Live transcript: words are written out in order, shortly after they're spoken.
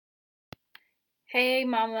Hey,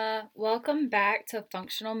 Mama. Welcome back to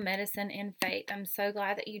Functional Medicine and Faith. I'm so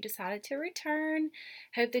glad that you decided to return.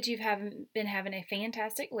 Hope that you've been having a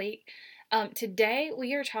fantastic week. Today,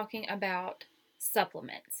 we are talking about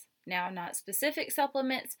supplements. Now, not specific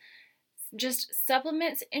supplements, just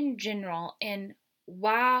supplements in general. And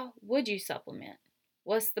why would you supplement?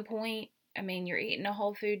 What's the point? I mean, you're eating a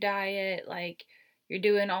whole food diet, like you're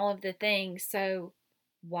doing all of the things. So,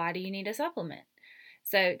 why do you need a supplement?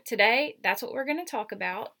 So, today, that's what we're going to talk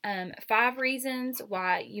about. 5 reasons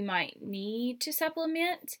why you might need to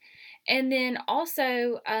supplement, and then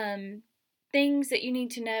also things that you need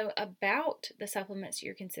to know about the supplements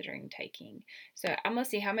you're considering taking. So, I'm going to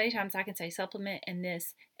see how many times I can say supplement in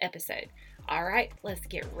this episode. All right, let's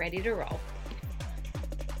get ready to roll.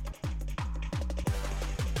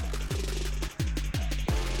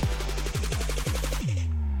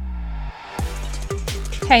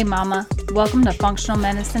 Hey Mama, welcome to Functional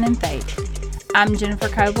Medicine and Faith. I'm Jennifer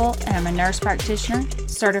Coble and I'm a nurse practitioner,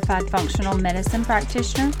 certified functional medicine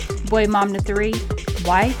practitioner, boy mom to 3,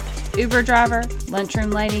 wife, Uber driver,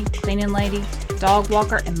 lunchroom lady, cleaning lady, dog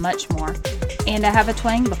walker, and much more. And I have a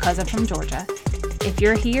twang because I'm from Georgia. If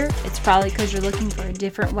you're here, it's probably because you're looking for a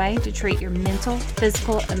different way to treat your mental,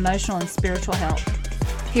 physical, emotional, and spiritual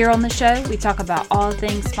health. Here on the show, we talk about all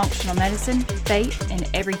things functional medicine, faith, and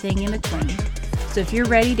everything in between. So if you're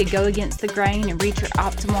ready to go against the grain and reach your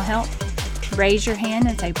optimal health, raise your hand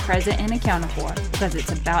and say present and accounted for, because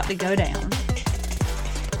it's about to go down.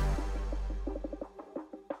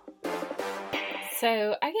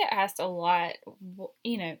 So I get asked a lot,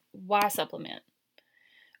 why supplement?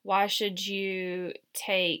 Why should you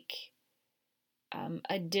take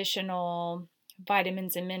additional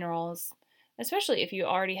vitamins and minerals, especially if you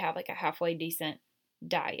already have like a halfway decent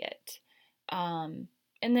diet?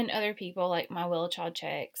 And then other people, like my Well Child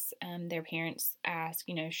checks, their parents ask,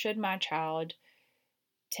 should my child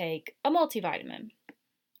take a multivitamin?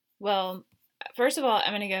 Well, first of all,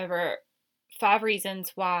 I'm going to go over 5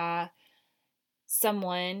 reasons why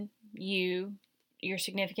someone, your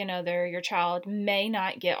significant other, your child, may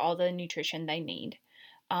not get all the nutrition they need.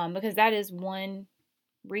 Because that is one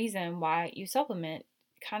reason why you supplement,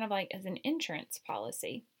 kind of like as an insurance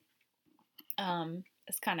policy.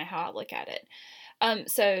 That's kind of how I look at it.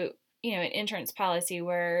 So, an insurance policy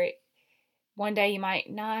where one day you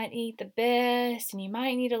might not eat the best and you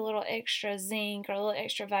might need a little extra zinc or a little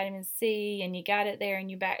extra vitamin C, and you got it there in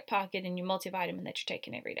your back pocket and your multivitamin that you're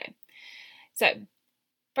taking every day. So,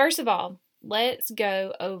 first of all, let's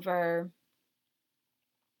go over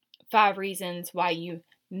 5 reasons why you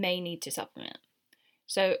may need to supplement.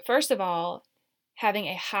 So, first of all, having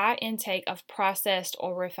a high intake of processed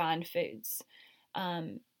or refined foods.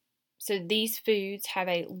 So these foods have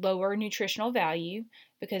a lower nutritional value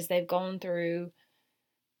because they've gone through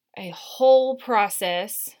a whole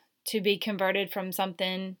process to be converted from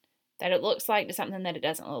something that it looks like to something that it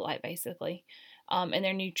doesn't look like, basically. And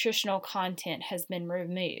their nutritional content has been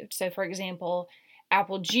removed. So, for example,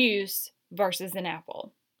 apple juice versus an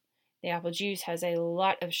apple. The apple juice has a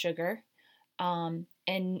lot of sugar and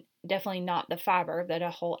definitely not the fiber that a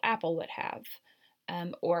whole apple would have.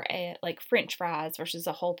 Or like French fries versus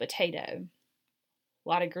a whole potato. A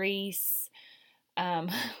lot of grease, a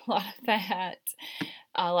lot of fat,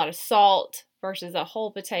 a lot of salt versus a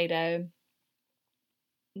whole potato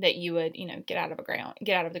that you would, get out of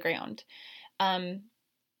the ground.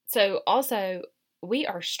 So also, we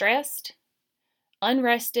are stressed,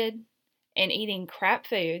 unrested, and eating crap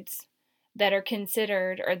foods that are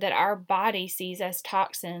considered or that our body sees as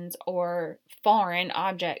toxins or foreign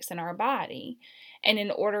objects in our body. And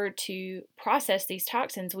in order to process these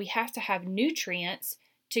toxins, we have to have nutrients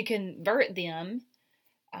to convert them,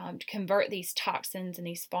 to convert these toxins and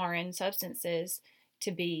these foreign substances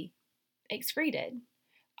to be excreted.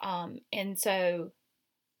 And so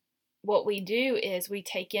what we do is we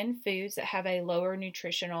take in foods that have a lower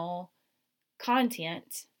nutritional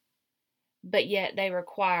content, but yet they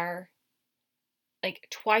require like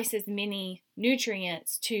twice as many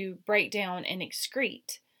nutrients to break down and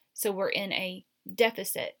excrete. So we're in a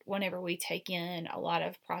deficit whenever we take in a lot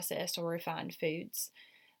of processed or refined foods.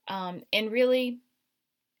 And really,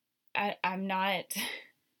 I'm not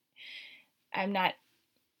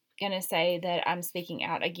gonna say that I'm speaking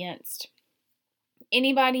out against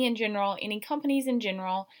anybody in general, any companies in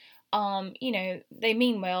general. They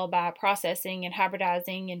mean well by processing and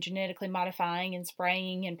hybridizing and genetically modifying and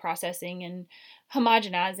spraying and processing and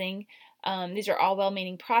homogenizing. These are all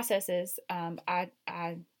well-meaning processes, I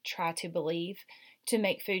try to believe, to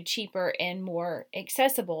make food cheaper and more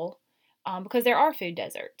accessible, because there are food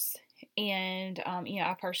deserts. And,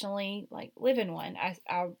 I personally live in one.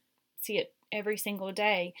 I see it every single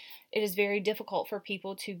day, it is very difficult for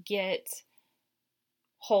people to get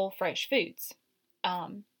whole, fresh foods.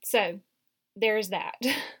 So there's that.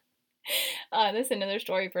 That's another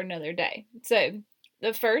story for another day. So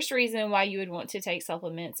the first reason why you would want to take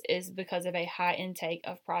supplements is because of a high intake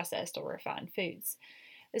of processed or refined foods.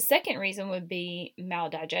 The second reason would be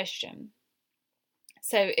maldigestion.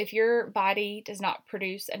 So if your body does not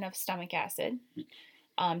produce enough stomach acid,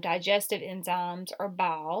 digestive enzymes, or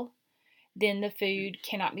bile, then the food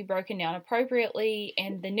cannot be broken down appropriately,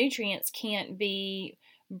 and the nutrients can't be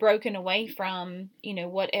broken away from,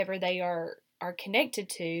 whatever they are connected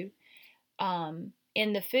to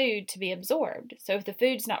in the food to be absorbed. So if the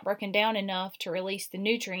food's not broken down enough to release the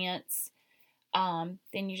nutrients, then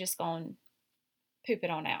you're just going to poop it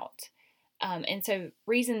on out. And so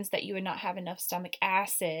reasons that you would not have enough stomach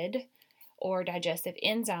acid or digestive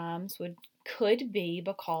enzymes could be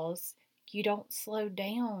because you don't slow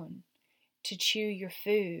down to chew your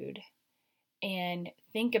food and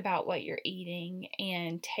think about what you're eating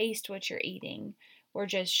and taste what you're eating. We're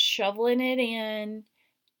just shoveling it in,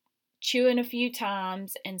 chewing a few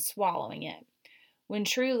times, and swallowing it, when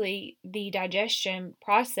truly the digestion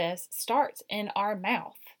process starts in our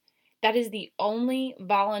mouth. That is the only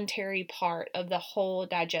voluntary part of the whole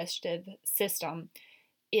digestive system,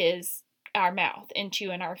 is our mouth and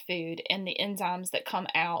chewing our food and the enzymes that come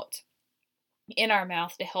out in our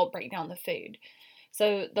mouth to help break down the food.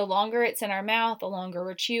 So the longer it's in our mouth, the longer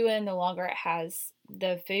we're chewing, the longer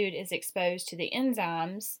the food is exposed to the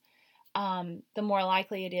enzymes, the more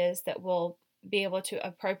likely it is that we'll be able to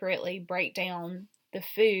appropriately break down the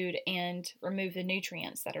food and remove the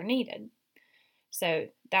nutrients that are needed. So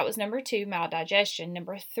that was number 2, maldigestion.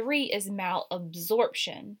 Number 3 is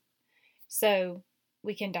malabsorption. So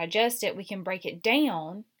we can digest it, we can break it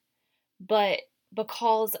down, but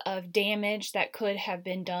because of damage that could have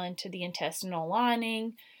been done to the intestinal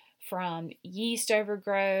lining from yeast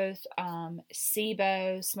overgrowth,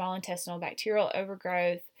 SIBO, small intestinal bacterial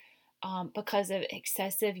overgrowth, because of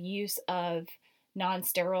excessive use of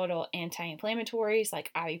non-steroidal anti-inflammatories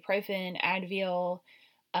like ibuprofen, Advil,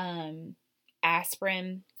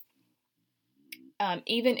 aspirin,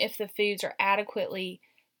 even if the foods are adequately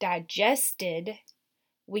digested,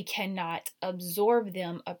 we cannot absorb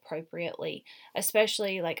them appropriately,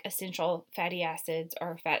 especially like essential fatty acids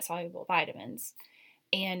or fat-soluble vitamins.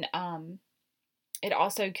 And it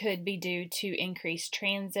also could be due to increased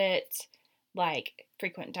transit, like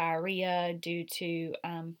frequent diarrhea due to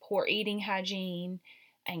poor eating hygiene,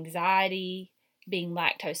 anxiety, being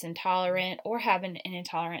lactose intolerant, or having an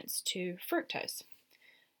intolerance to fructose,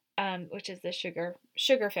 which is the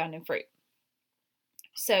sugar found in fruit.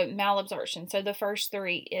 So malabsorption. So the first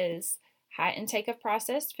 3 is high intake of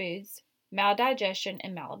processed foods, maldigestion,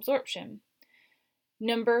 and malabsorption.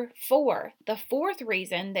 Number 4, the fourth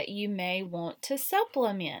reason that you may want to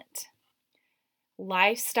supplement: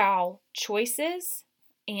 lifestyle choices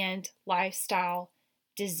and lifestyle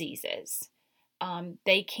diseases.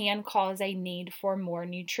 They can cause a need for more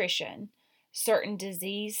nutrition. Certain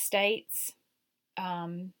disease states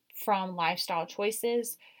from lifestyle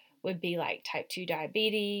choices would be like type 2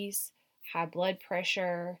 diabetes, high blood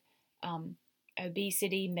pressure,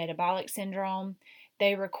 obesity, metabolic syndrome.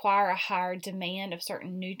 They require a higher demand of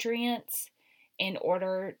certain nutrients in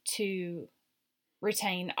order to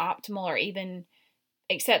retain optimal or even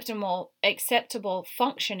acceptable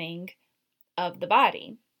functioning of the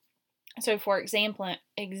body. So for example,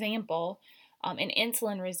 in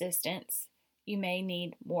insulin resistance, you may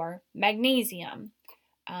need more magnesium.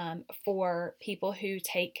 For people who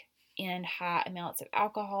take in high amounts of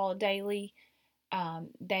alcohol daily,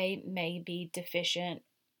 they may be deficient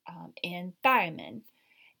in thiamine.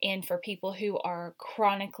 And for people who are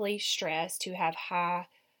chronically stressed, who have high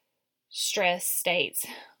stress states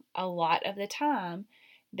a lot of the time,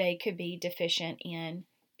 they could be deficient in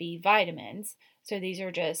B vitamins. So these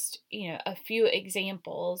are just, a few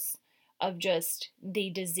examples of just the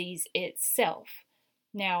disease itself.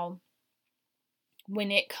 Now, when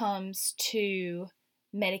it comes to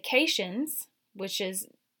medications, which is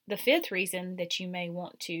the 5th reason that you may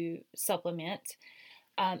want to supplement,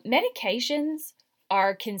 medications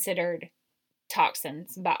are considered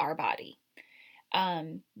toxins by our body.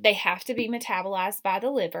 They have to be metabolized by the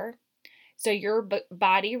liver, so your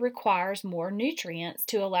body requires more nutrients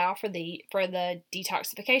to allow for the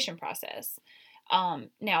detoxification process.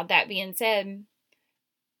 Now, that being said,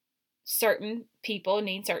 certain people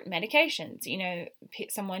need certain medications.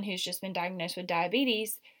 Someone who's just been diagnosed with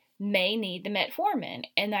diabetes may need the metformin,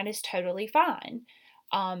 and that is totally fine.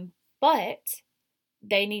 But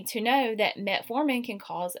they need to know that metformin can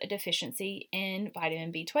cause a deficiency in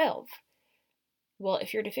vitamin B12. Well,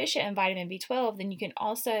 if you're deficient in vitamin B12, then you can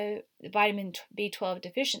also, vitamin B12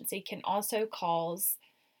 deficiency can also cause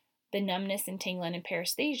the numbness and tingling and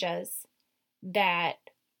paresthesias that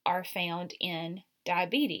are found in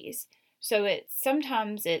diabetes. So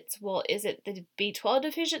sometimes it's, well, is it the B12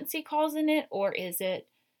 deficiency causing it, or is it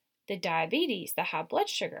the diabetes, the high blood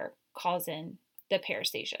sugar, causing the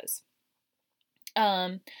paresthesias?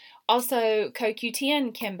 Also,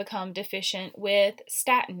 CoQ10 can become deficient with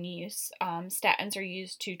statin use. Statins are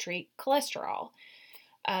used to treat cholesterol.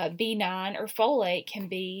 B9 or folate can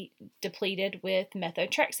be depleted with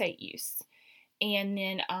methotrexate use. And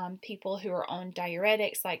then people who are on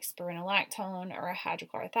diuretics like spironolactone or a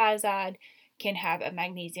hydrochlorothiazide can have a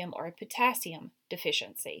magnesium or a potassium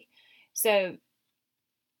deficiency. So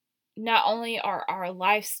not only are our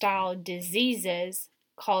lifestyle diseases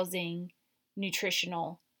causing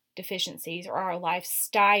nutritional deficiencies, or our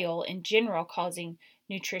lifestyle in general causing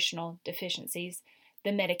nutritional deficiencies, the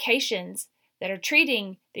medications that are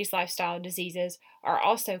treating these lifestyle diseases are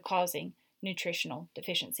also causing nutritional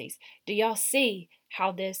deficiencies. Do y'all see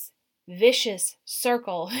how this vicious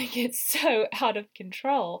circle gets so out of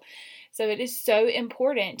control? So it is so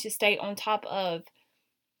important to stay on top of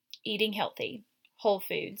eating healthy, whole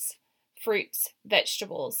foods, fruits,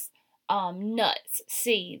 vegetables, nuts,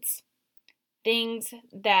 seeds, things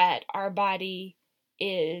that our body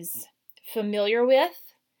is familiar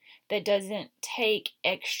with, that doesn't take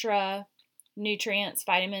extra nutrients,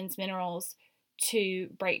 vitamins, minerals to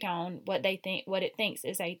break down what it thinks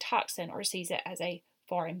is a toxin, or sees it as a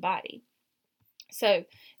foreign body. So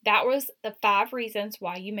that was the 5 reasons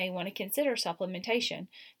why you may want to consider supplementation.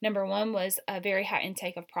 Number 1 was a very high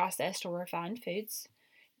intake of processed or refined foods.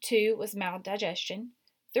 2 was maldigestion.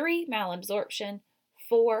 3, malabsorption.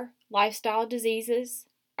 4, lifestyle diseases,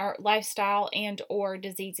 or lifestyle and or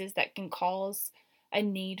diseases that can cause a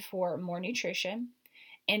need for more nutrition.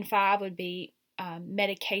 And 5 would be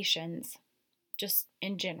medications, just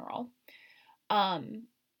in general.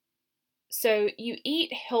 So you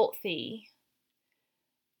eat healthy.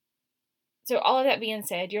 So all of that being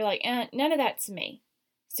said, you're like, none of that's me.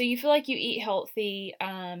 So you feel like you eat healthy,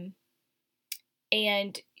 and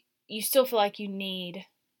you still feel like you need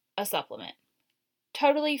a supplement.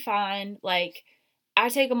 Totally fine. Like, I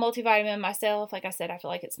take a multivitamin myself. Like I said, I feel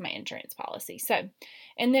like it's my insurance policy. So,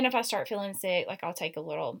 and then if I start feeling sick, like I'll take a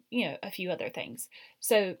little, a few other things.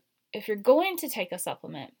 So if you're going to take a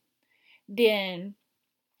supplement, then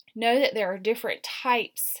know that there are different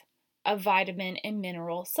types of vitamin and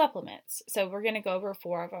mineral supplements. So we're going to go over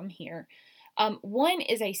 4 of them here. One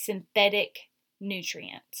is a synthetic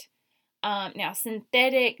nutrient. Now,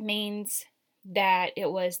 synthetic means that it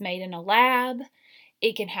was made in a lab.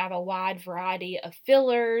 It can have a wide variety of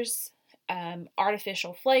fillers,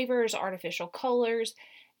 artificial flavors, artificial colors,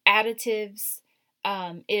 additives.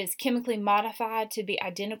 It is chemically modified to be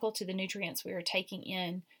identical to the nutrients we are taking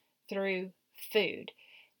in through food.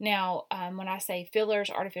 Now, when I say fillers,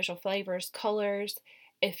 artificial flavors, colors,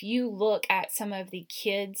 if you look at some of the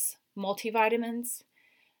kids' multivitamins,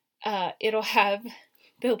 it'll have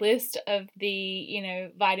the list of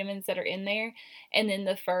the, vitamins that are in there. And then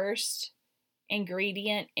the first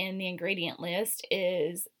ingredient in the ingredient list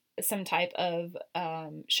is some type of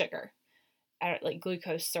sugar, like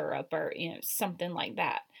glucose syrup or something like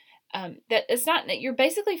that. That it's not that you're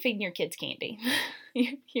basically feeding your kids candy.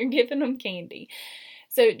 You're giving them candy.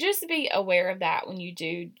 So just be aware of that when you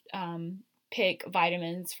do pick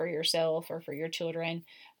vitamins for yourself or for your children,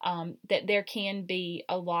 that there can be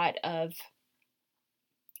a lot of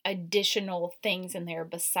additional things in there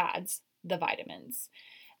besides the vitamins.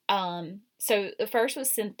 So the first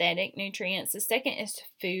was synthetic nutrients. The second is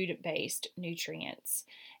food-based nutrients.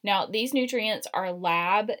 Now, these nutrients are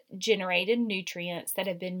lab-generated nutrients that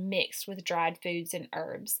have been mixed with dried foods and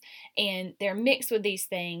herbs. And they're mixed with these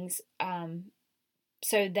things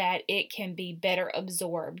so that it can be better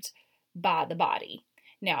absorbed by the body.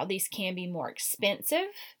 Now, these can be more expensive.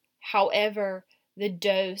 However, the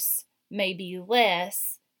dose may be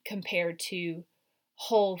less compared to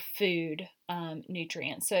whole food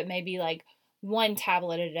nutrients. So it may be like 1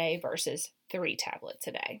 tablet a day versus 3 tablets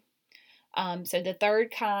a day. So the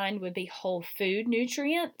third kind would be whole food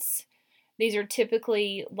nutrients. These are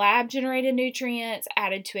typically lab-generated nutrients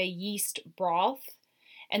added to a yeast broth,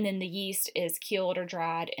 and then the yeast is killed or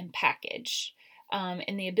dried and packaged.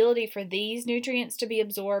 And the ability for these nutrients to be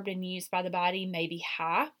absorbed and used by the body may be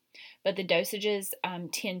high, but the dosages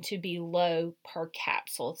tend to be low per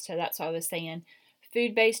capsule. So that's what I was saying.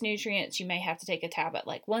 Food-based nutrients, you may have to take a tablet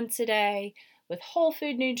like once a day. With whole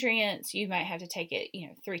food nutrients, you might have to take it,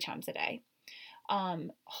 3 times a day.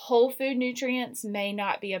 Whole food nutrients may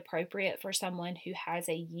not be appropriate for someone who has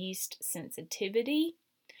a yeast sensitivity.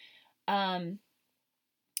 And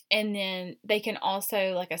then they can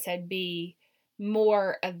also, like I said, be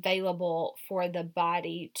more available for the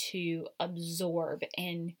body to absorb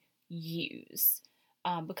and use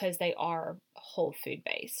because they are whole food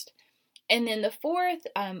based. And then the fourth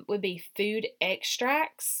would be food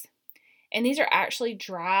extracts. And these are actually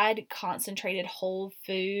dried, concentrated whole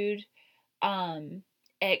food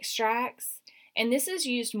extracts. And this is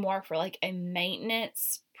used more for like a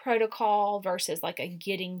maintenance protocol versus like a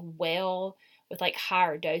getting well with like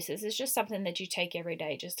higher doses. It's just something that you take every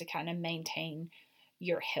day just to kind of maintain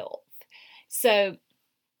your health. So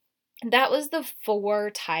that was the 4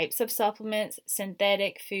 types of supplements: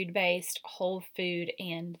 synthetic, food-based, whole food,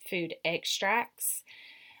 and food extracts.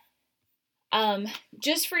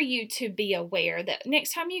 Just for you to be aware that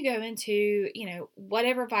next time you go into,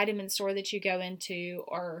 whatever vitamin store that you go into,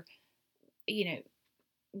 or,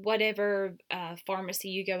 whatever pharmacy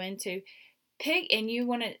you go into, you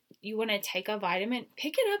want to take a vitamin,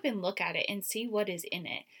 pick it up and look at it and see what is in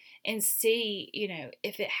it. And see,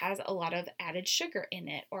 if it has a lot of added sugar in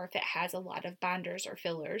it, or if it has a lot of binders or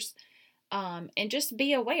fillers. And just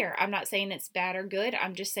be aware. I'm not saying it's bad or good.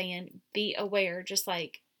 I'm just saying be aware. Just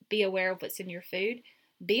like be aware of what's in your food.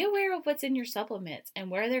 Be aware of what's in your supplements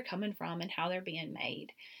and where they're coming from and how they're being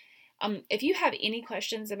made. If you have any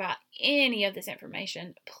questions about any of this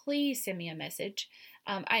information, please send me a message.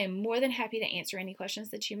 I am more than happy to answer any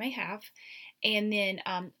questions that you may have. And then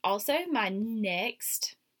also my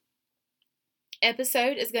next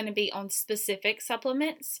episode is going to be on specific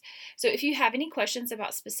supplements. So if you have any questions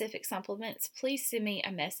about specific supplements, please send me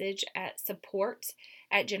a message at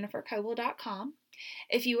support@jennifercoble.com.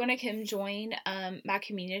 If you want to come join my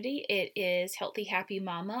community, it is Healthy Happy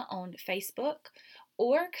Mama on Facebook,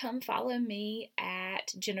 or come follow me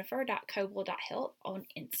at jennifer.coble.health on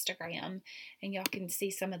Instagram, and y'all can see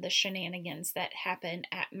some of the shenanigans that happen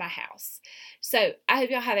at my house. So I hope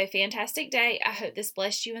y'all have a fantastic day. I hope this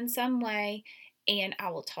blessed you in some way, and I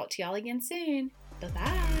will talk to y'all again soon.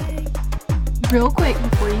 Bye-bye. Real quick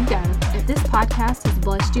before you go, if this podcast has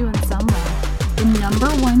blessed you in some way, the number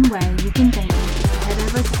one way you can thank me is to head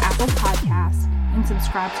over to Apple Podcasts and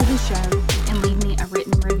subscribe to the show and leave me a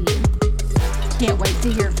written review. Can't wait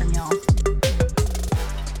to hear from y'all.